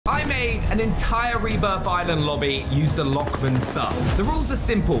I made an entire Rebirth Island lobby using the Lockman sub. The rules are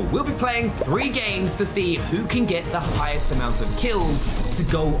simple. We'll be playing 3 games to see who can get the highest amount of kills to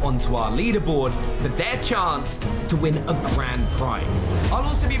go onto our leaderboard for their chance to win a grand prize. I'll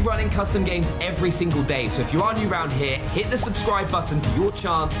also be running custom games every single day, so if you are new around here, hit the subscribe button for your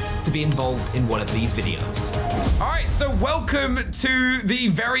chance to be involved in one of these videos. All right, so welcome to the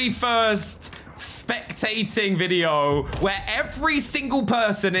very first spectating video where every single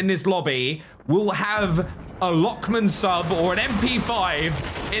person in this lobby will have a Lockman sub or an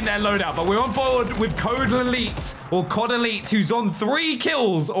MP5 in their loadout. But we're on board with Code Elite or COD Elite, who's on 3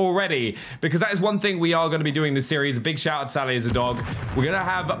 kills already, because that is one thing we are going to be doing this series. A big shout out to Sally as a dog. We're going to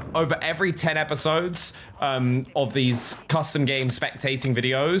have over every 10 episodes of these custom game spectating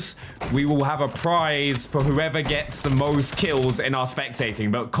videos, we will have a prize for whoever gets the most kills in our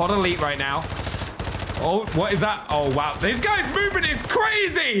spectating. But COD Elite right now. Oh, what is that? Oh, wow. This guy's movement is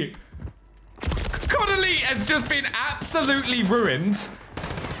crazy. COD Elite has just been absolutely ruined,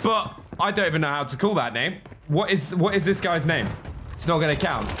 but I don't even know how to call that name. What is this guy's name? It's not gonna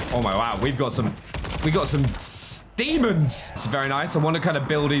count. Oh my, wow, we got some demons. It's very nice. I want to kind of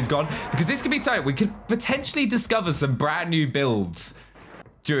build he's gone, because this could be something we could potentially discover some brand new builds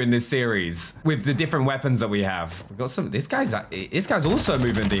during this series with the different weapons that we have. We've got some. This guy's also a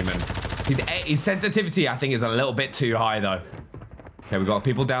movement demon. His sensitivity, I think, is a little bit too high though. Okay, we've got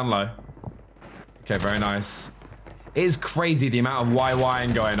people down low. Okay, very nice. It is crazy the amount of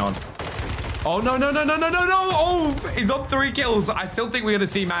YYing going on. Oh, no. Oh, he's on 3 kills. I still think we're going to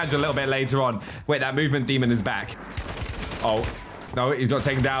see Madge a little bit later on. Wait, that movement demon is back. Oh, no, he's got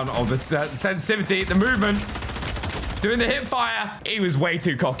taken down. Oh, the sensitivity, the movement. Doing the hip fire. He was way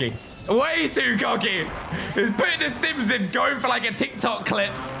too cocky. Way too cocky. He's putting the stims in, going for like a TikTok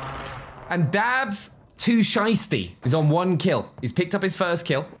clip. And Dabs, too shiesty. He's on 1 kill. He's picked up his first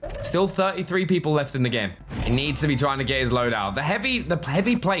kill. Still 33 people left in the game. He needs to be trying to get his loadout. The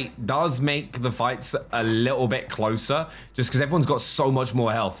heavy plate does make the fights a little bit closer, just because everyone's got so much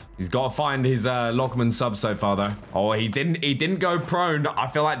more health. He's got to find his Lockman sub so far though. Oh, he didn't go prone. I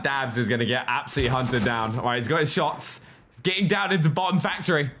feel like Dabs is gonna get absolutely hunted down. All right, he's got his shots. He's getting down into bottom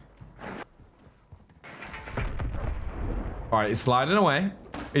factory. All right, he's sliding away.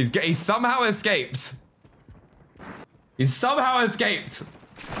 He's somehow escaped. He's somehow escaped.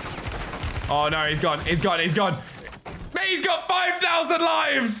 Oh no, he's gone. He's gone. Mate, he's got 5,000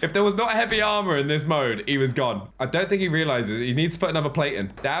 lives. If there was not heavy armor in this mode, he was gone. I don't think he realizes he needs to put another plate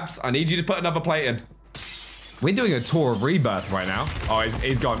in. Dabs, I need you to put another plate in. We're doing a tour of Rebirth right now. Oh,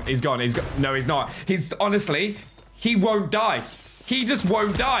 he's gone. No, he's not. He's honestly, he won't die. He just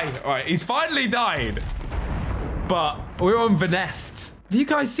won't die. All right, he's finally died. But we're on Vanest. Have you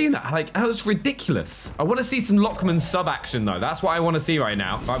guys seen that? Like, that was ridiculous. I want to see some Lockman sub action, though. That's what I want to see right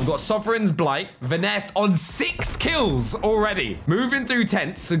now. Right, we've got Sovereign's Blight. Vanest on 6 kills already. Moving through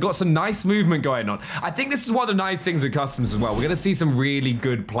tents and got some nice movement going on. I think this is one of the nice things with customs as well. We're going to see some really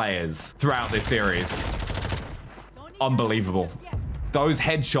good players throughout this series. Unbelievable. Those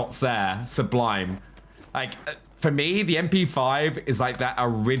headshots there, sublime. Like, for me, the MP5 is like that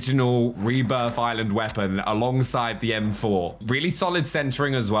original Rebirth Island weapon alongside the M4. Really solid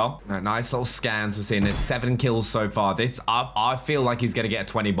centering as well. Nice little scans. We're seeing this 7 kills so far. This, I feel like he's gonna get a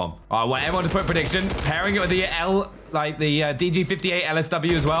 20 bomb. I want everyone to put prediction. Pairing it with the DG58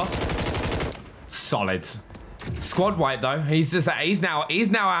 LSW as well. Solid. Squad wipe though. He's now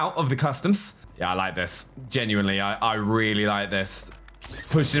out of the customs. Yeah, I like this. Genuinely, I really like this.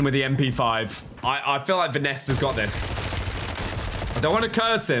 Pushing in with the MP5. I feel like Vanessa's got this. I don't want to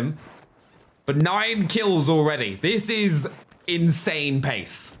curse him, but 9 kills already. This is insane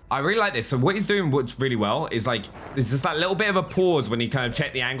pace. I really like this. So what he's doing what's really well is like, there's just that little bit of a pause when he kind of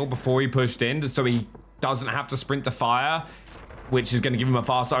checked the angle before he pushed in, so he doesn't have to sprint to fire, which is going to give him a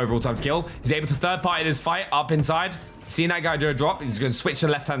faster overall time to kill. He's able to third party this fight up inside. Seeing that guy do a drop, he's going to switch to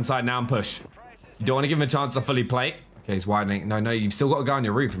the left-hand side now and push. You don't want to give him a chance to fully plate. Okay, he's widening. No, you've still got to go on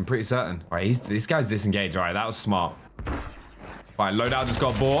your roof, I'm pretty certain. All right, this guy's disengaged. All right, that was smart. All right, loadout just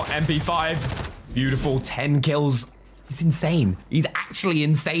got bought. MP5. Beautiful, 10 kills. He's insane. He's actually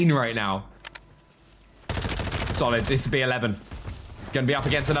insane right now. Solid, this would be 11. Gonna be up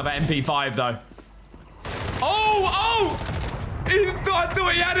against another MP5 though. Oh! I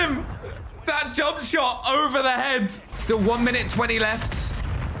thought he had him. That jump shot over the head. Still 1 minute 20 left.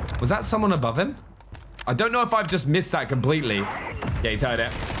 Was that someone above him? I don't know if I've just missed that completely. Yeah, he's heard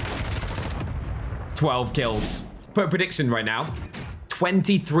it. 12 kills. Put a prediction right now.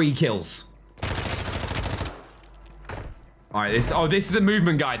 23 kills. All right, this is the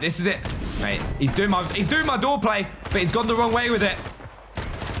movement guy. This is it. Mate, he's doing my door play, but he's gone the wrong way with it.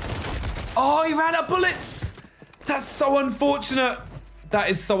 Oh, he ran out of bullets. That's so unfortunate. That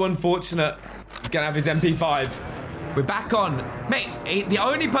is so unfortunate. He's gonna have his MP5. We're back on. Mate, the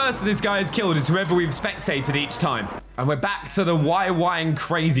only person this guy has killed is whoever we've spectated each time. And we're back to the YYing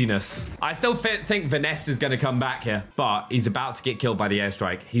craziness. I still think Vanest is going to come back here, but he's about to get killed by the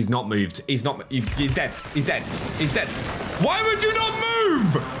airstrike. He's not moved. He's dead. He's dead. He's dead. Why would you not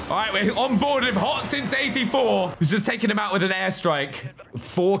move? All right, we're on board with Hot Since 84. He's just taking him out with an airstrike.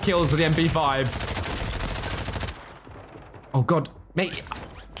 4 kills with the MP5. Oh, God. Mate,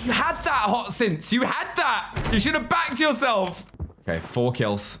 you had that, Hot Since. You had that. You should have backed yourself. Okay, 4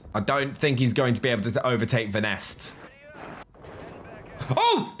 kills. I don't think he's going to be able to overtake Vanest.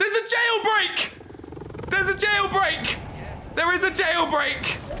 Oh, there's a jailbreak! There's a jailbreak! There is a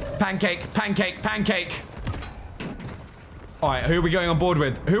jailbreak! Pancake, pancake, pancake. All right, who are we going on board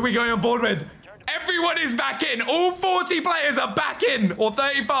with? Who are we going on board with? Everyone is back in. All 40 players are back in, or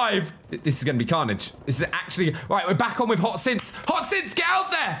 35. This is going to be carnage. This is actually... All right, we're back on with Hot Since. Hot Since, get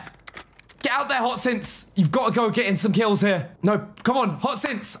out there! Get out there, Hot Since. You've got to go get in some kills here. No, come on, Hot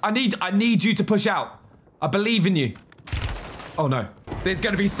Since. I need you to push out. I believe in you. Oh, no. There's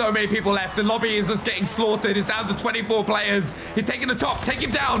going to be so many people left. The lobby is just getting slaughtered. It's down to 24 players. He's taking the top. Take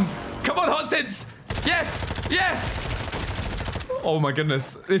him down. Come on, Hot Since. Yes. Yes. Oh, my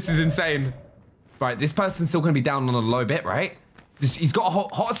goodness. This is insane. Right, this person's still going to be down on a low bit, right? He's got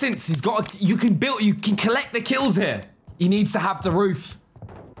a Hot Since. He's got you can collect the kills here. He needs to have the roof.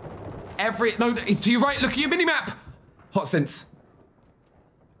 No, it's to your right. Look at your minimap. Hot Since.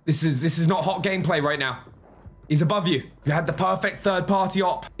 This is not hot gameplay right now. He's above you. You had the perfect third-party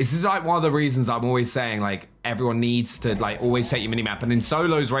op. This is like one of the reasons I'm always saying, like, everyone needs to, like, always take your minimap. And in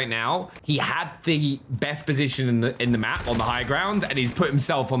solos right now, he had the best position in the map on the high ground, and he's put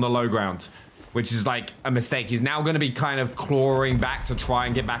himself on the low ground, which is like a mistake. He's now going to be kind of clawing back to try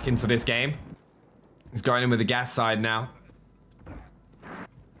and get back into this game. He's going in with the gas side now.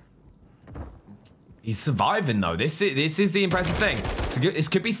 He's surviving though. This is the impressive thing. This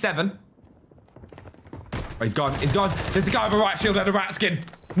could be 7. Oh, he's gone. He's gone. There's a guy with a right shield and a rat skin.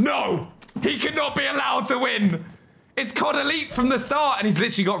 No! He cannot be allowed to win! It's COD Elite from the start, and he's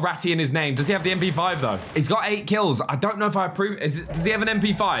literally got Ratty in his name. Does he have the MP5 though? He's got 8 kills. I don't know if I approve. Does he have an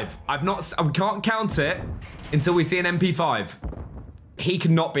MP5? We can't count it until we see an MP5. He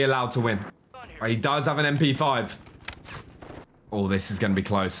cannot be allowed to win. Oh, he does have an MP5. Oh, this is going to be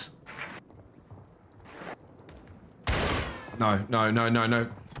close. No, no, no, no,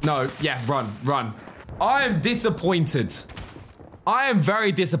 no. No, yeah, run, run. I am disappointed. I am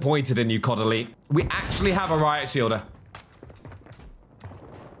very disappointed in you, COD Elite. We actually have a riot shielder.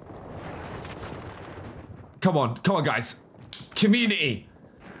 Come on, guys. Community.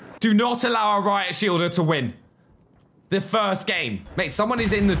 Do not allow a riot shielder to win the first game. Mate, someone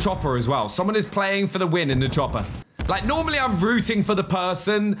is in the chopper as well. Someone is playing for the win in the chopper. Like, normally I'm rooting for the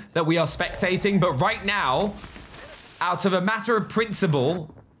person that we are spectating, but right now, out of a matter of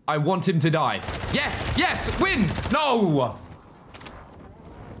principle, I want him to die. Yes, yes, win. No.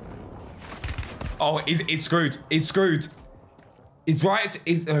 Oh, he's screwed. He's screwed. He's right.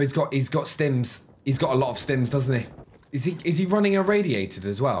 He's got stims. He's got a lot of stims, doesn't he? Is he running irradiated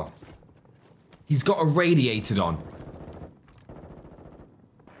as well? He's got irradiated on.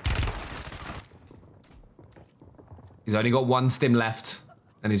 He's only got 1 stim left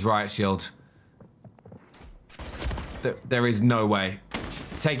and his riot shield. There is no way.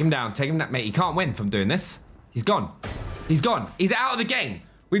 Take him down. Take him down. Mate, he can't win from doing this. He's gone. He's gone. He's out of the game.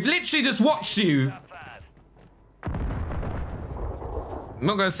 We've literally just watched you. I'm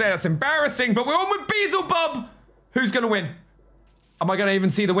not going to say that's embarrassing, but we're on with Beelzebub. Who's going to win? Am I going to even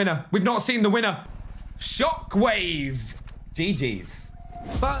see the winner? We've not seen the winner. Shockwave. GG's.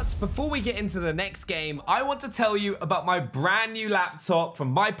 But before we get into the next game, I want to tell you about my brand new laptop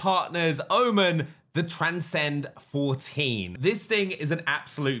from my partners, Omen, the Transcend 14. This thing is an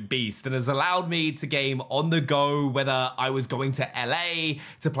absolute beast and has allowed me to game on the go, whether I was going to LA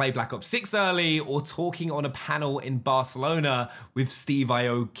to play Black Ops 6 early or talking on a panel in Barcelona with Steve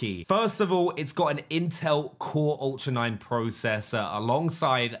Aoki. First of all, it's got an Intel Core Ultra 9 processor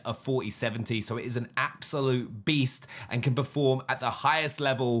alongside a 4070, so it is an absolute beast and can perform at the highest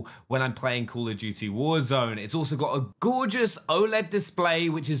level when I'm playing Call of Duty Warzone. It's also got a gorgeous OLED display,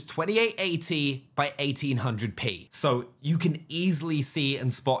 which is 2880 by 1800p. So you can easily see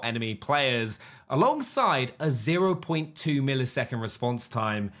and spot enemy players alongside a 0.2 millisecond response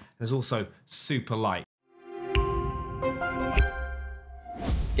time. There's also super light.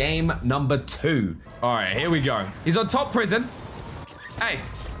 Game number 2. All right, here we go. He's on top prison. Hey,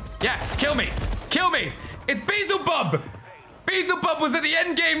 yes, kill me. Kill me. It's Beelzebub. Beelzebub was at the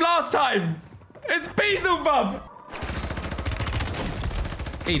end game last time. It's Beelzebub.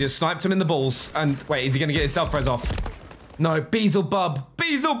 He just sniped him in the balls. And wait, is he going to get his self-res off? No, Beelzebub.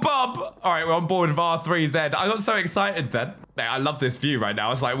 Beelzebub. All right, we're on board with R3Z. I got so excited then. Man, I love this view right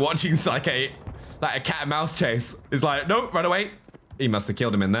now. It's like watching like a cat and mouse chase. It's like, nope, run away. He must have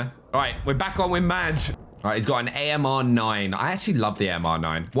killed him in there. All right, we're back on with Madge. All right, he's got an AMR9. I actually love the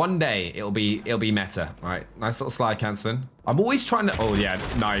AMR9. One day it'll be meta. All right, nice little slide canceling. I'm always trying to. Oh yeah,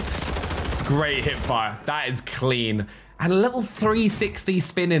 nice, great hip fire. That is clean. And a little 360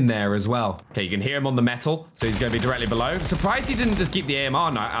 spin in there as well. Okay, you can hear him on the metal, so he's going to be directly below. I'm surprised he didn't just keep the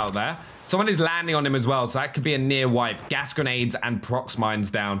AMR out there. Someone is landing on him as well, so that could be a near wipe. Gas grenades and prox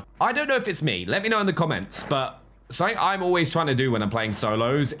mines down. I don't know if it's me. Let me know in the comments, but something I'm always trying to do when I'm playing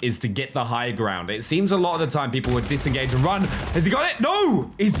solos is to get the high ground. It seems a lot of the time people would disengage and run. Has he got it?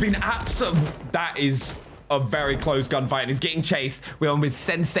 No! He's been absolute. That is a very close gunfight, and he's getting chased. We're on with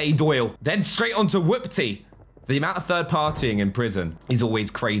Sensei Doyle. Then straight onto Whoopty. The amount of third partying in prison is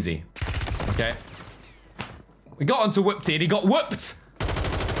always crazy. Okay. We got onto Whoopty and he got whooped.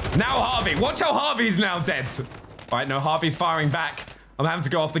 Now Harvey. Watch how Harvey's now dead. All right, no, Harvey's firing back. I'm having to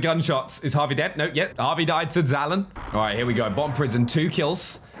go off the gunshots. Is Harvey dead? No, yet. Harvey died to Zallen. All right, here we go. Bottom prison, 2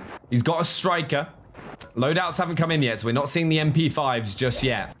 kills. He's got a striker. Loadouts haven't come in yet, so we're not seeing the MP5s just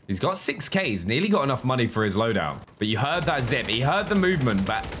yet. He's got 6K. He's nearly got enough money for his loadout. But you heard that zip. He heard the movement,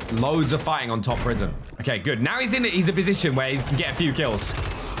 but loads of fighting on top prison. Okay, good. Now he's in a position where he can get a few kills.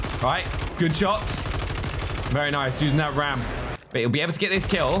 All right, good shots. Very nice, using that ram. But he'll be able to get this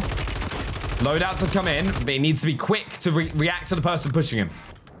kill. Loadouts have come in, but he needs to be quick to react to the person pushing him.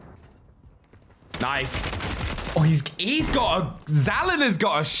 Nice. Oh, he's got a... Zallen has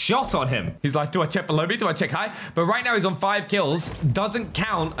got a shot on him. He's like, do I check below me? Do I check high? But right now he's on 5 kills. Doesn't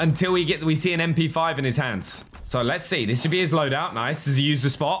count until we see an MP5 in his hands. So let's see. This should be his loadout. Nice. Does he use the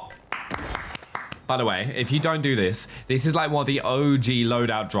spot? By the way, if you don't do this, this is like one of the OG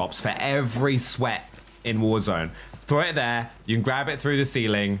loadout drops for every sweat in Warzone. Throw it there. You can grab it through the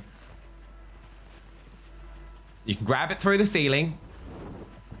ceiling. You can grab it through the ceiling.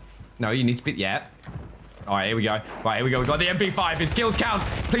 No, you need to be... Yeah. All right, here we go. Right, here we go. We've got the MP5. His kills count.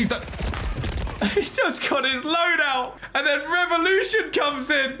 Please don't... He's just got his loadout. And then Revolution comes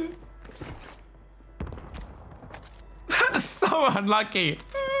in. That's so unlucky.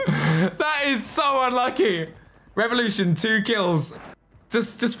 That is so unlucky. Revolution, 2 kills.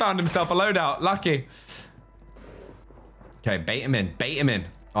 Just found himself a loadout. Lucky. Okay, bait him in. Bait him in.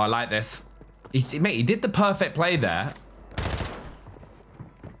 Oh, I like this. Mate, he did the perfect play there.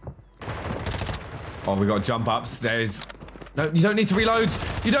 Oh, we got jump ups. There's... No, you don't need to reload.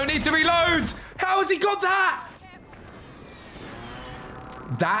 You don't need to reload. How has he got that?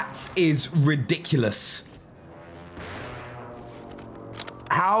 That is ridiculous.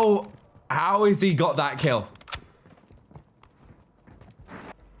 How has he got that kill?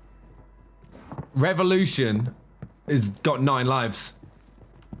 Revolution has got 9 lives.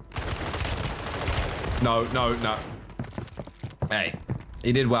 No. Hey,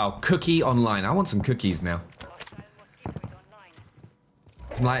 he did well. Cookie online. I want some cookies now.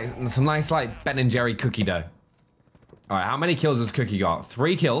 Some nice like Ben and Jerry cookie dough. All right, how many kills has Cookie got?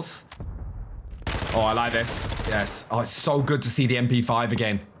 3 kills. Oh, I like this. Yes. Oh, it's so good to see the MP5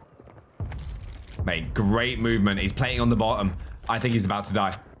 again. Mate, great movement. He's plating on the bottom. I think he's about to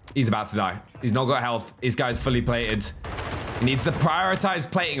die. He's about to die. He's not got health. This guy's fully plated. He needs to prioritize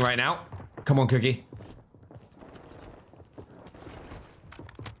plating right now. Come on, Cookie.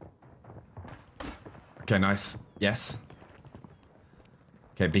 Okay, nice. Yes.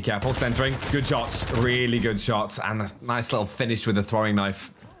 Okay, be careful. Centering. Good shots. Really good shots. And a nice little finish with the throwing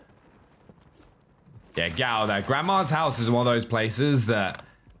knife. Yeah, get out of there. Grandma's house is one of those places that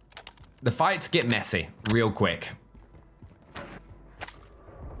the fights get messy real quick.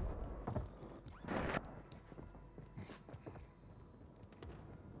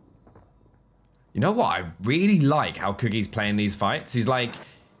 You know what? I really like how Cookie's playing these fights. He's like,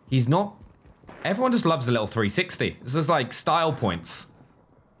 he's not... Everyone just loves a little 360. This is like style points.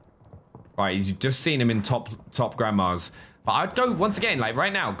 All right, you've just seen him in top grandmas. But I'd go, once again, like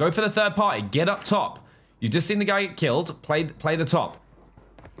right now, go for the third party. Get up top. You've just seen the guy get killed. Play the top.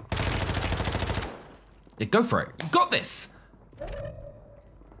 Yeah, go for it. You got this.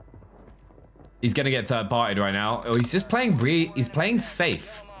 He's going to get third partied right now. Oh, he's just playing he's playing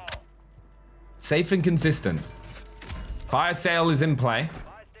safe. Safe and consistent. Fire sale is in play.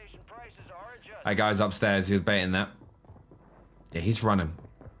 That guy's upstairs. He was baiting that. Yeah, he's running.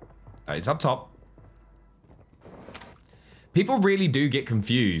 He's up top. People really do get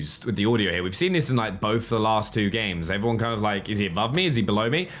confused with the audio here. We've seen this in like both the last 2 games. Everyone kind of like, is he above me? Is he below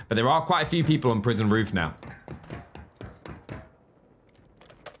me? But there are quite a few people on prison roof now.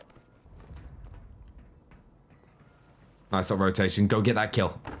 Nice little rotation. Go get that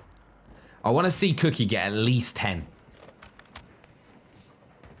kill. I want to see Cookie get at least 10.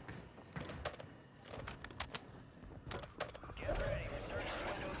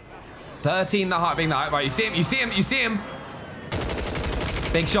 $13 the heart being the height. Right, you see him, you see him, you see him.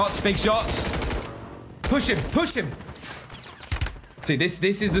 Big shots, big shots. Push him, push him. See, this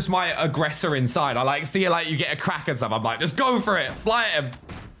is just my aggressor inside. I like see it like you get a crack and stuff. I'm like, just go for it. Fly at him.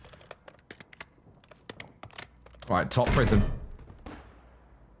 Right, top prison.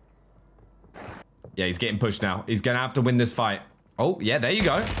 Yeah, he's getting pushed now. He's gonna have to win this fight. Oh, yeah, there you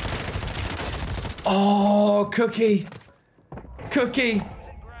go. Oh, Cookie. Cookie.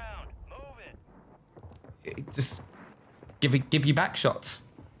 Just give you back shots.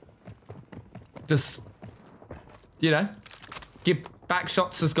 Just, you know, give back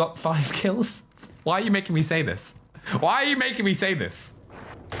shots has got 5 kills. Why are you making me say this? Why are you making me say this?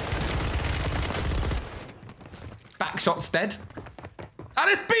 Back shots dead. And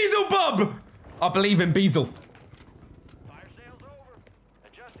it's Beelzebub! I believe in Beelzebub. Fire sales over.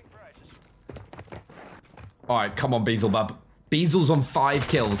 Adjusting prices. All right, come on, Beelzebub. Beelzebub's on 5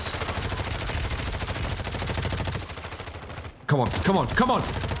 kills. Come on, come on, come on.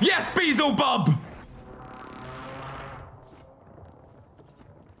 Yes, Beelzebub!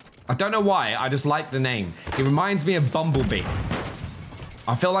 I don't know why, I just like the name. It reminds me of Bumblebee.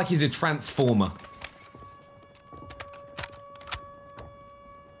 I feel like he's a transformer.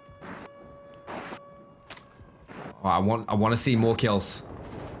 Oh, I want to see more kills.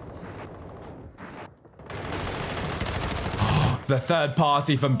 The third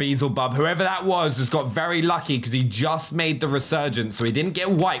party from Beelzebub, whoever that was, just got very lucky because he just made the resurgence, so he didn't get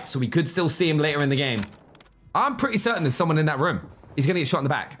wiped, so we could still see him later in the game. I'm pretty certain there's someone in that room. He's gonna get shot in the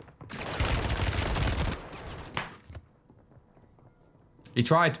back. He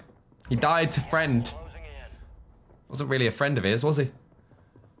tried. He died to friend. Wasn't really a friend of his, was he?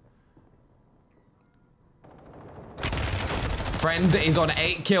 Friend is on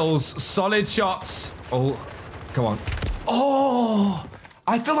 8 kills, solid shots. Oh, come on. Oh,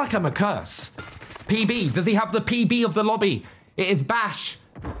 I feel like I'm a curse. PB, does he have the PB of the lobby? It is Bash.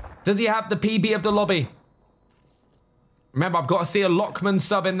 Does he have the PB of the lobby? Remember, I've got to see a Lockman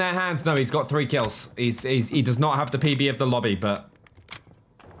sub in their hands. No, he's got 3 kills. He does not have the PB of the lobby, but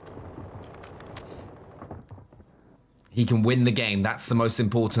he can win the game. That's the most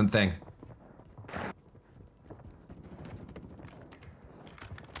important thing.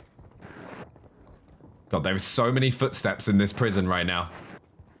 God, there are so many footsteps in this prison right now.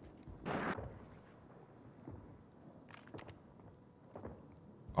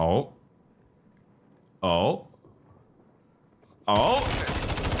 Oh. Oh. Oh.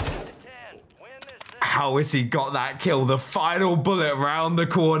 How has he got that kill? The final bullet round the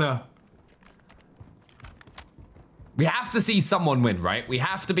corner. We have to see someone win, right? We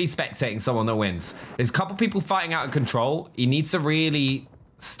have to be spectating someone that wins. There's a couple people fighting out of control. He needs to really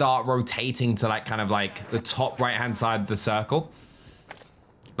start rotating to like kind of like the top right hand side of the circle.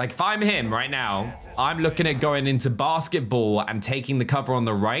 Like if I'm him right now, I'm looking at going into basketball and taking the cover on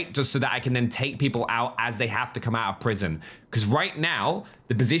the right just so that I can then take people out as they have to come out of prison. Because right now,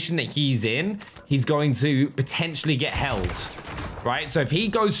 the position that he's in, he's going to potentially get held, right? So if he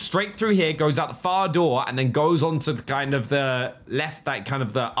goes straight through here, goes out the far door and then goes onto the kind of the left, that kind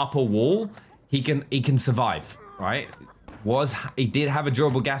of the upper wall, he can survive, right? He did have a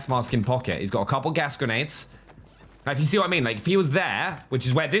durable gas mask in pocket. He's got a couple gas grenades. Now, if you see what I mean, like if he was there, which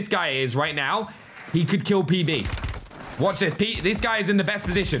is where this guy is right now, he could kill PB. Watch this. This guy is in the best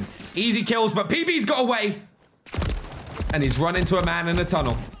position. Easy kills, but PB's got away. And he's run into a man in a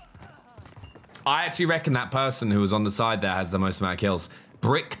tunnel. I actually reckon that person who was on the side there has the most amount of kills.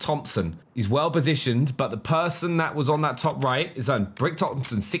 Brick Thompson. He's well positioned, but the person that was on that top right is on Brick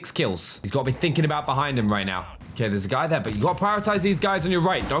Thompson, 6 kills. He's got to be thinking about behind him right now. Okay, there's a guy there, but you got to prioritize these guys on your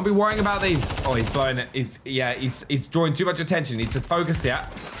right. Don't be worrying about these. Oh, he's blowing it. He's drawing too much attention. He needs to focus here.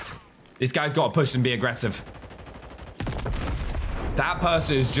 This guy's got to push and be aggressive. That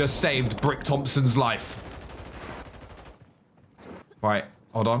person has just saved Brick Thompson's life. Right,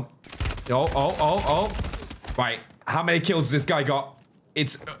 hold on. Oh. Right, how many kills has this guy got?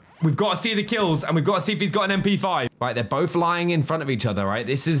 We've got to see the kills, and we've got to see if he's got an MP5. Right, they're both lying in front of each other, right?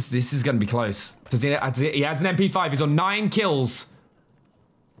 This is going to be close. He has an MP5. He's on 9 kills.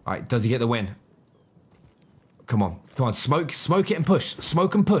 All right, does he get the win? Come on. Smoke it and push.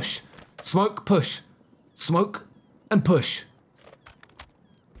 Smoke and push. Smoke, push. Smoke. and push.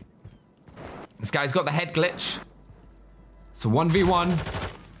 This guy's got the head glitch. It's a 1v1.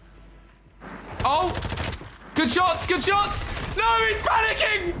 Oh! Good shots, good shots! No, he's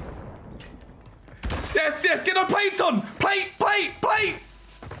panicking! Yes, yes, get our plates on! Plate, plate, plate!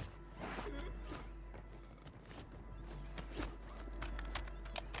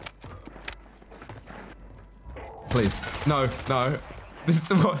 Please, no, no.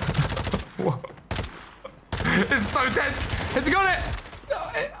 This is what? What? It's so tense. Has he got it?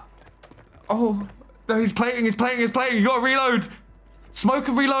 Oh, no, he's playing, he's playing, he's playing. You gotta reload. Smoke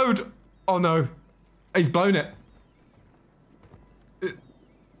and reload. Oh no, he's blown it.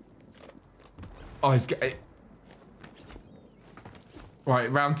 Oh, he's got it.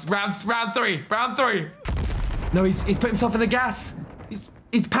 Right, round three. No, he's put himself in the gas.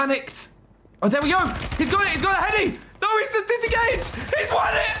 He's panicked. Oh, there we go. He's got it. He's got a heady. No, he's just disengaged. He's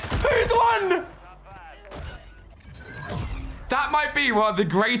won it. He's won. That might be one of the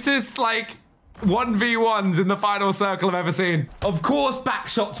greatest, like, 1v1s in the final circle I've ever seen. Of course,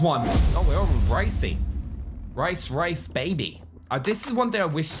 backshots won. Oh, we're all racing. Race, baby. This is one thing I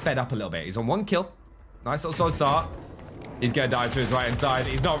wish sped up a little bit. He's on 1 kill. Nice little solid start. He's gonna dive to his right hand side.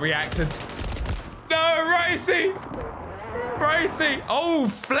 He's not reacted. No, Racy. Oh,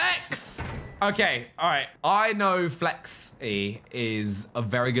 Flex. Okay, all right. I know Flexy is a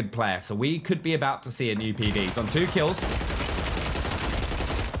very good player, so we could be about to see a new PD. He's on 2 kills.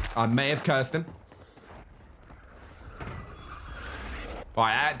 I may have cursed him. All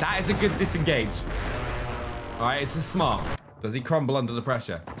right, that is a good disengage. All right, this is smart. Does he crumble under the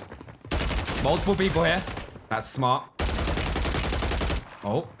pressure? Multiple people here. That's smart.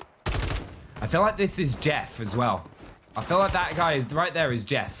 Oh. I feel like this is Jeff as well. I feel like that guy is right there is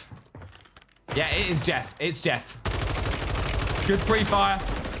Jeff. Yeah, it is Jeff. It's Jeff. Good pre-fire.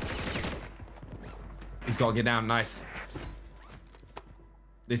 He's got to get down. Nice.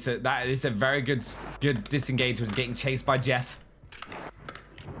 This is a very good disengagement. Getting chased by Jeff.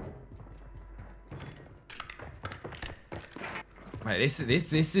 Right, this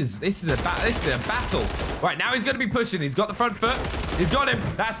is a battle. Right, now he's going to be pushing. He's got the front foot. He's got him.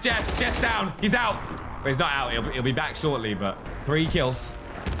 That's Jeff. Jeff's down. He's out. Well, he's not out. He'll be back shortly, but 3 kills.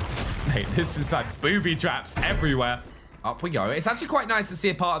 Mate, this is like booby traps everywhere. Up we go. It's actually quite nice to see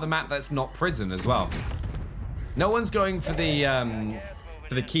a part of the map that's not prison as well. No one's going for the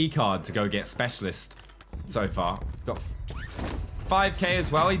key card to go get specialist so far. He's got 5k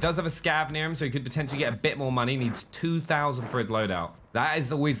as well. He does have a scav near him, so he could potentially get a bit more money. He needs 2,000 for his loadout. That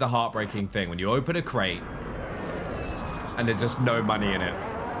is always the heartbreaking thing when you open a crate and there's just no money in it.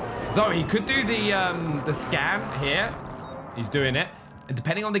 Though he could do the scan here. He's doing it. And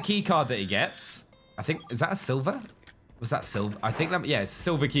depending on the key card that he gets, I think, is that a silver? Was that silver? I think that, yeah, it's a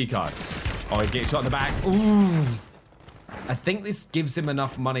silver key card. Oh, he's getting shot in the back. Ooh. I think this gives him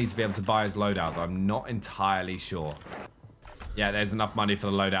enough money to be able to buy his loadout, but I'm not entirely sure. Yeah, there's enough money for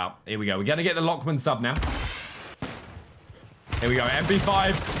the loadout. Here we go. We're going to get the Lockman sub now. Here we go.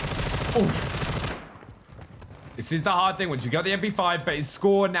 MP5. Oof. This is the hard thing. Once you got the MP5, but his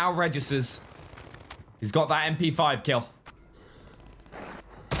score now registers. He's got that MP5 kill.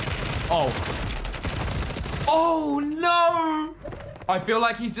 Oh. Oh, no. I feel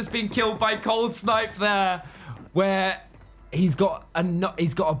like he's just been killed by cold snipe there, where he's got a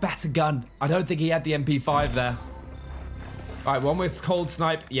better gun. I don't think he had the MP5 there. All right, one with cold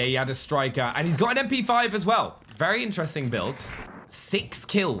snipe. Yeah, he had a striker, and he's got an MP5 as well. Very interesting build. 6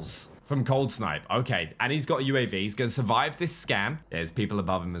 kills from cold snipe. Okay, and he's got a UAV. He's going to survive this scan. There's people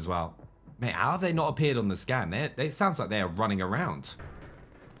above him as well. Mate, how have they not appeared on the scan? It sounds like they are running around.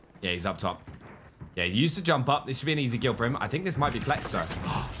 Yeah, he's up top. Yeah, he used to jump up. This should be an easy kill for him. I think this might be Flex, sir.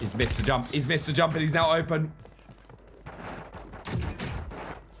 He's missed the jump. He's missed the jump, and he's now open.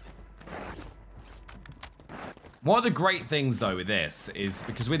 One of the great things, though, with this is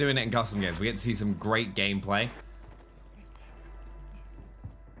because we're doing it in custom games, we get to see some great gameplay.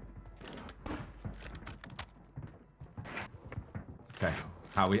 Okay,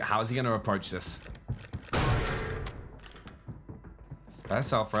 how is he going to approach this? Spare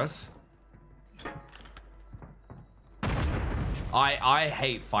self-res. I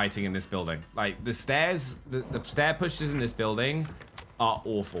hate fighting in this building. Like, the stairs, the stair pushes in this building are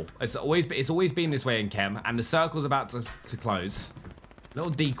awful. It's always been this way in Chem, and the circle's about to close. Little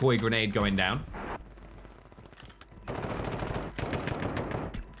decoy grenade going down.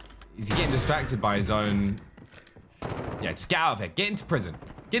 He's getting distracted by his own... Yeah, just get out of here. Get into prison.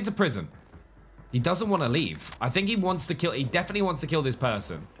 Get into prison. He doesn't want to leave. I think he wants to kill... He definitely wants to kill this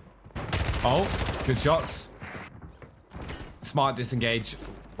person. Oh, good shots. Smart disengage.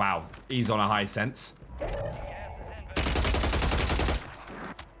 Wow, he's on a high sense.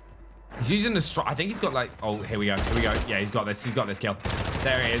 He's using the strike. I think he's got like, oh, here we go. Here we go. Yeah, he's got this. He's got this kill.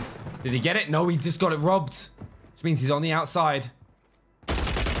 There it is. Did he get it? No, he just got it robbed. Which means he's on the outside.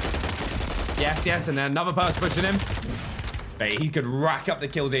 Yes, yes. And then another person pushing him. But he could rack up the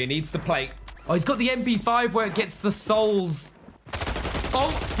kills here. He needs the plate. Oh, he's got the MP5 where it gets the souls.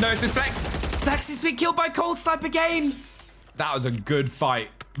 Oh, no, it's his Flex. Flex is being killed by Cold Snipe again. That was a good fight.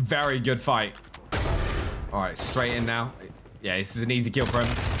 Very good fight. All right, straight in now. Yeah, this is an easy kill for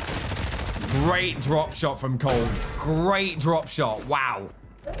him. Great drop shot from Cold. Great drop shot. Wow.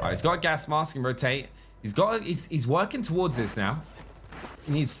 All right, he's got a gas mask and rotate. He's working towards this now.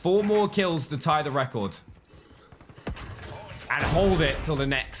 He needs 4 more kills to tie the record. And hold it till the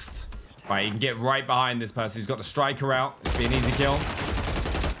next. All right, he can get right behind this person. He's got the striker out. It's be an easy kill.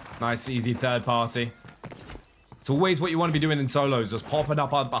 Nice, easy third party. It's always what you want to be doing in solos, just popping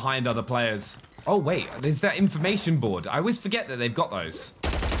up behind other players. Oh, wait, there's that information board. I always forget that they've got those.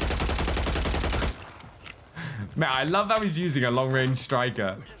 Man, I love how he's using a long-range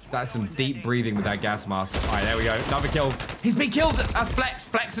striker. That's some deep breathing with that gas mask. All right, there we go. Another kill. He's been killed. That's Flex.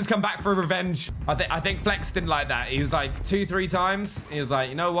 Flex has come back for revenge. I think Flex didn't like that. He was like 2-3 times. He was like,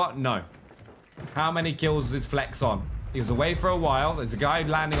 you know what? No. How many kills is Flex on? He was away for a while. There's a guy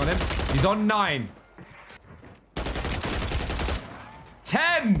landing on him. He's on 9.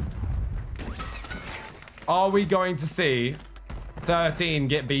 10. Are we going to see 13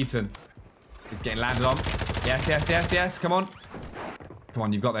 get beaten? He's getting landed on. Yes, yes, yes, yes. Come on. Come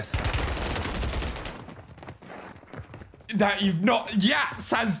on, you've got this. That you've not...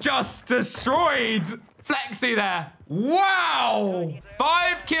 Yats has just destroyed Flexi there. Wow.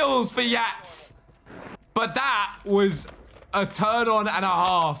 5 kills for Yats. But that was a turn on and a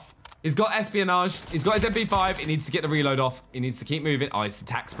half. He's got espionage. He's got his MP5. He needs to get the reload off. He needs to keep moving. Oh, it's a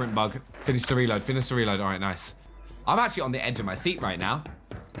attack sprint bug. Finish the reload. Finish the reload. All right, nice. I'm actually on the edge of my seat right now.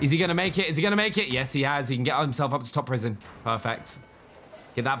 Is he going to make it? Is he going to make it? Yes, he has. He can get himself up to top prison. Perfect.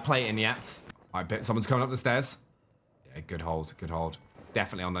 Get that plate in, Yats. I bet someone's coming up the stairs. Yeah, good hold. Good hold. He's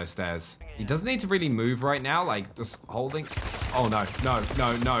definitely on those stairs. He doesn't need to really move right now. Like, just holding. Oh, no. No,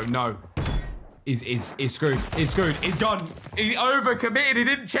 no, no, no. He's screwed. He's screwed. He's gone. He overcommitted. He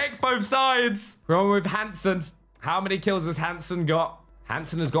didn't check both sides. We're on with Hansen. How many kills has Hansen got?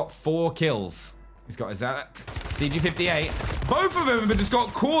 Hansen has got 4 kills. He's got, is that DG58? Both of them have just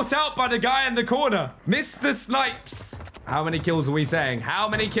got caught out by the guy in the corner. Mr. Snipes. How many kills are we saying? How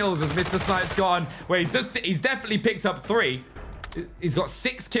many kills has Mr. Snipes gone? Well, he's definitely picked up 3. He's got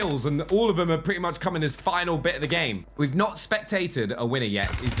 6 kills, and all of them are pretty much coming this final bit of the game. We've not spectated a winner yet.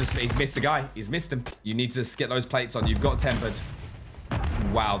 He's missed a guy. He's missed him. You need to get those plates on. You've got tempered.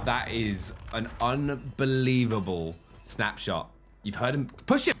 Wow, that is an unbelievable snapshot. You've heard him.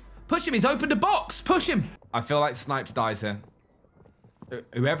 Push him. Push him. He's opened a box. Push him. I feel like Snipes dies here.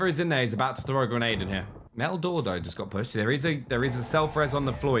 Whoever is in there is about to throw a grenade in here. Metal door, though, just got pushed. There is a self-res on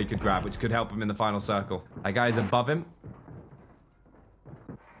the floor he could grab, which could help him in the final circle. That guy's above him.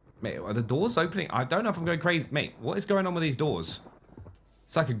 Mate, are the doors opening? I don't know if I'm going crazy. Mate, what is going on with these doors?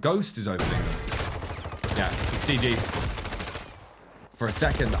 It's like a ghost is opening them. Yeah, it's GG's. For a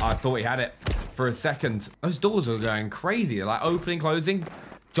second, I thought he had it. For a second. Those doors are going crazy. They're like opening, closing.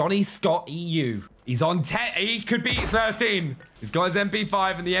 Johnny Scott EU. He's on 10. He could beat 13. He's got his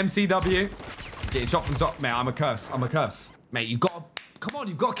MP5 and the MCW. Getting shot from top. Mate, I'm a curse. I'm a curse. Mate, you've got to... Come on,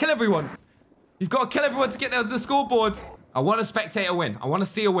 you've got to kill everyone. You've got to kill everyone to get the scoreboard. I want a spectator win. I want to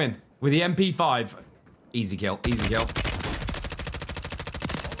see a win with the MP5. Easy kill. Easy kill.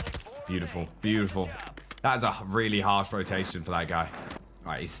 Beautiful. Beautiful. That is a really harsh rotation for that guy.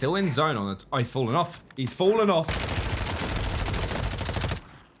 All right, he's still in zone on the... Oh, he's fallen off. He's fallen off.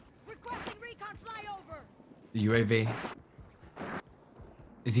 Requesting recon flyover. The UAV.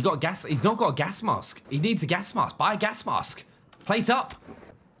 Has he got gas? He's not got a gas mask. He needs a gas mask. Buy a gas mask. Plate up.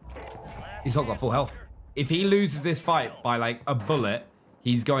 He's not got full health. If he loses this fight by like a bullet,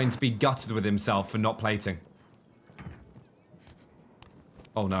 he's going to be gutted with himself for not plating.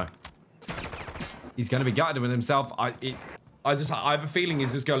 Oh no. He's going to be gutted with himself. I have a feeling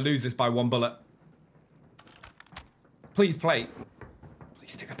he's just going to lose this by 1 bullet. Please plate.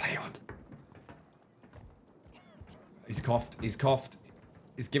 Please stick a plate on. He's coughed. He's coughed.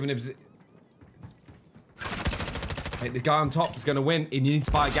 He's given him... Hey, the guy on top is going to win. You need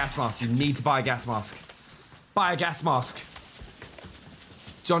to buy a gas mask. You need to buy a gas mask. Buy a gas mask.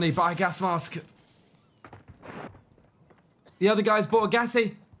 Johnny, buy a gas mask. The other guy's bought a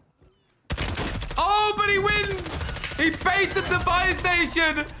gassy. Oh, but he wins! He baited the buy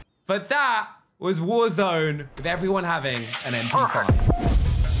station! But that was Warzone with everyone having an MP5.